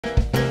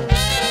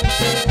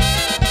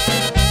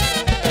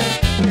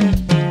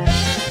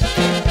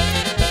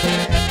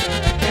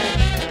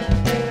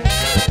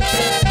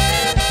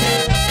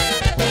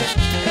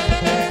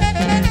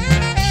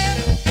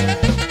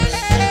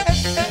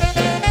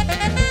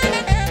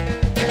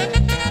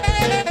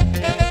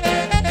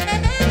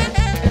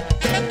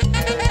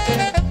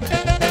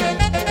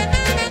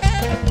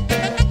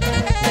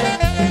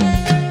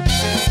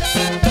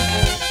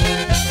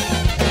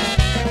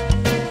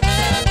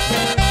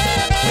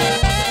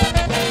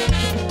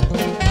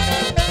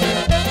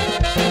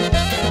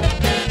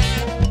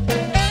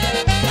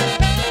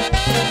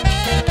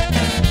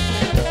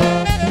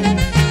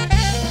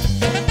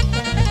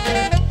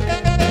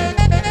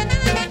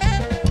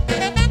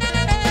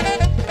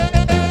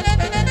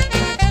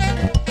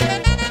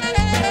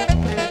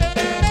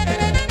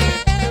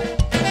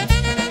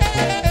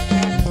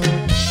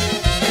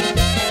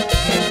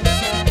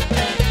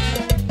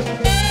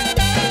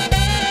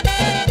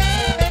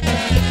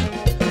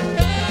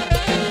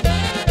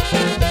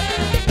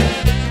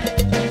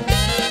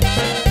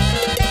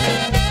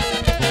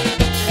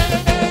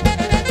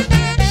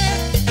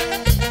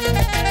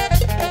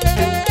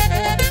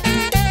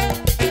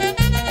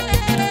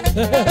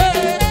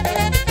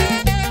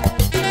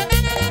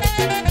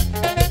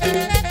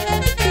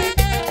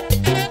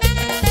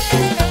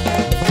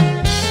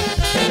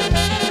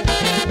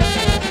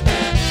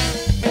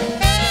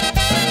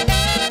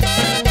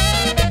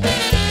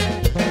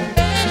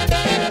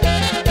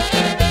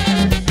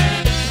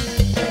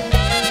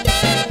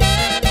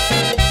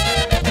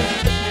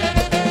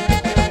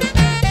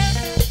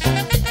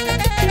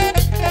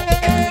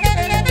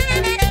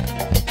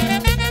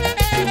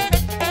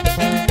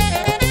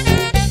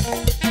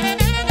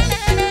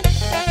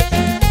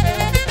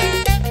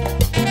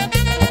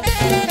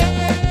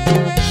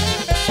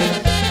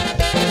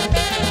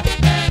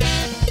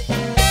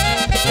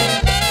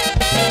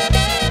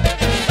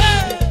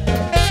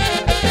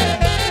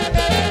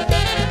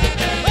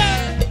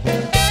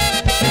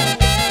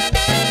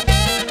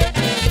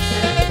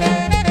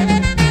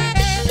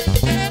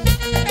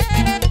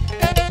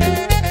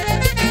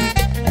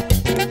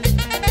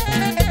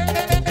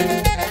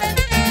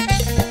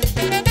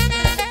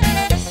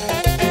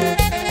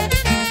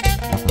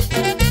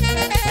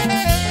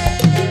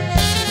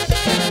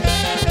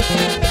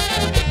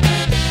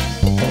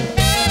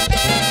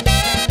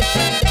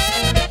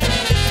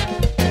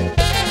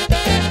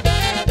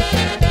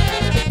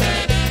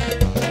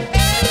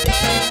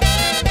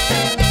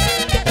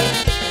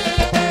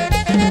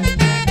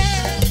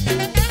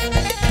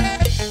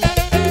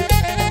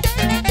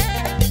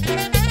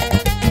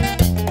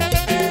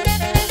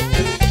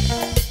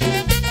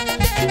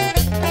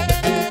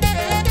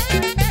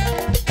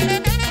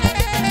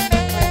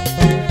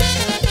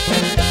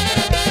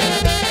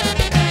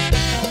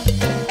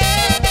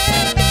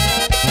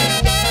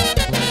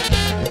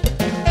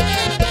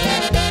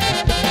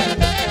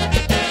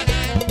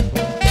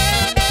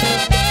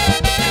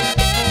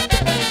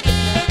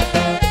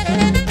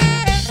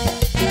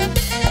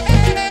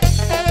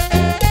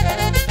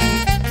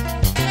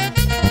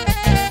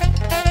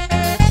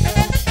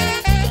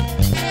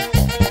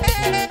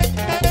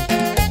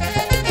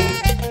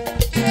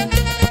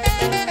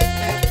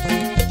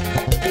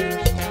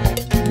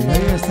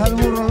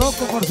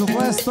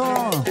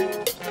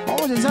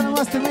Vamos a echar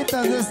más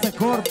temitas de este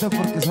corte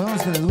porque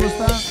sabemos que les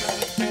gusta.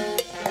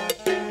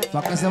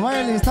 Para que se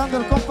vaya listando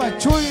el compa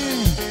Chuy.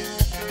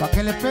 Para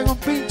que le pegue un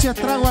pinche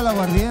trago al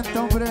aguardiente,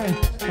 hombre.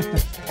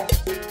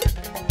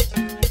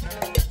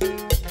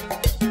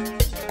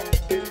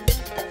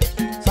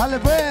 Sale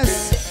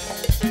pues.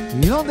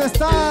 ¿Y dónde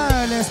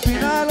está el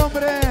Espinal,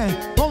 hombre?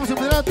 Vamos a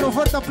pedir otro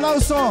fuerte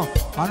aplauso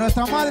a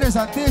nuestra Madre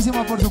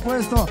Santísima, por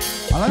supuesto,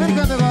 a la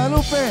Virgen de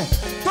Guadalupe.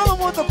 Todo el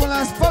mundo con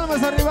las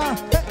palmas arriba.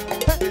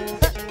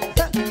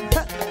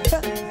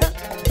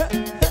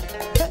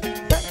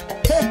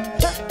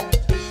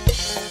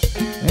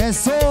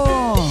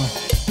 Eso.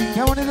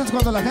 Qué bonito es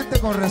cuando la gente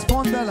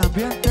corresponde al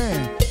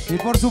ambiente. Y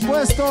por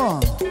supuesto,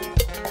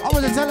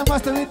 vamos a echarle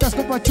más temitas,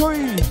 compa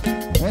Chuy.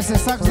 Ese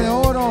sax de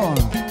oro.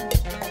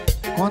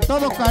 Con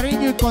todo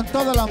cariño y con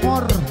todo el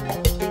amor.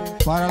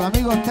 Para el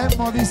amigo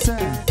Temo dice: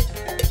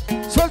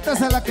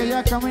 suéltase la que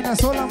ya camina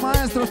sola,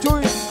 maestro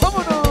Chuy.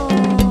 ¡Vámonos!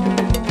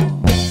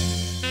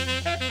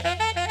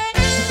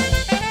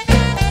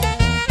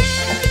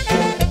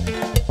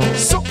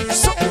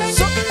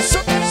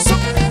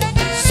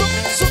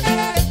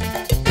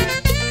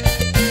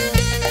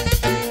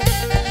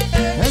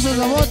 Eso es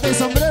la bota y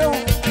sombrero.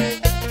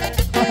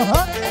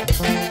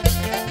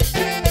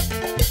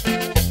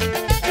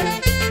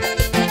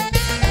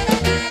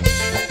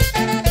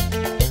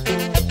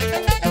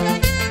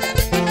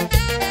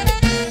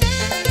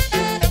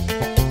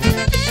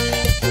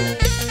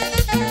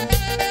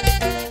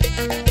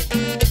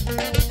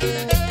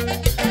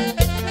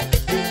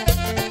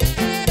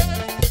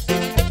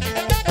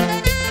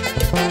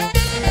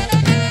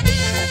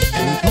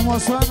 ¿Cómo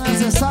suena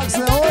ese sax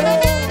de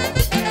oro?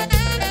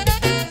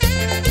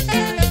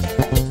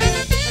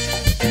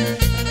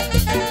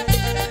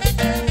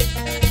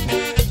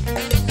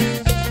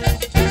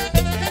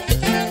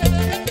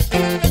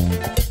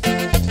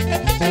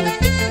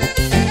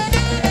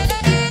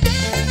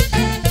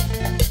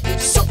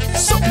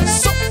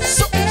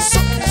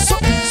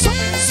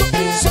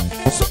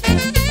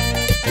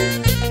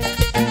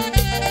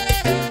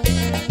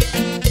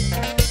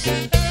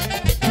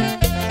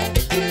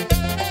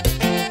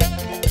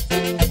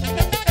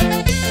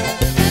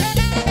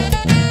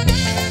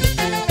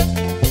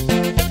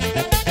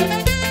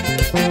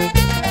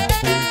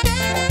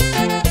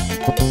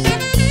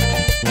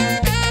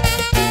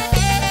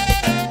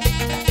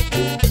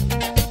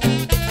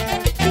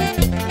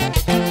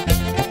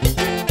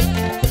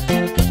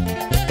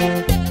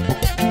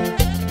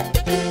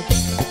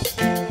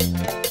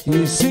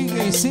 Y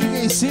sigue, y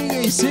sigue, y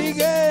sigue, y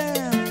sigue.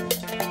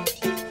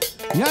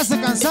 ¿Ya se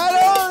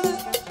cansaron?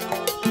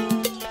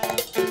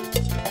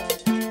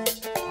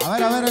 A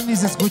ver, ni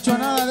se escuchó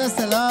nada de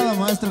este lado,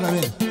 maestro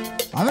Gabriel.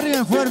 A ver,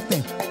 bien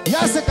fuerte.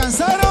 ¿Ya se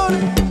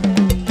cansaron?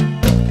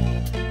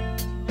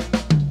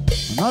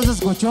 No se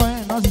escuchó,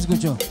 no se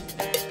escuchó.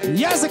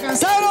 ¿Ya se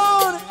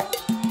cansaron?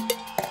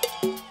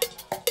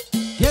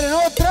 ¿Quieren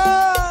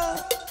otra?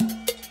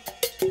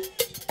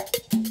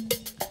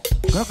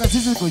 Creo que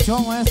sí se escuchó,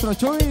 maestro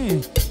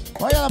Chuy.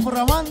 Váyala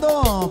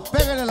programando.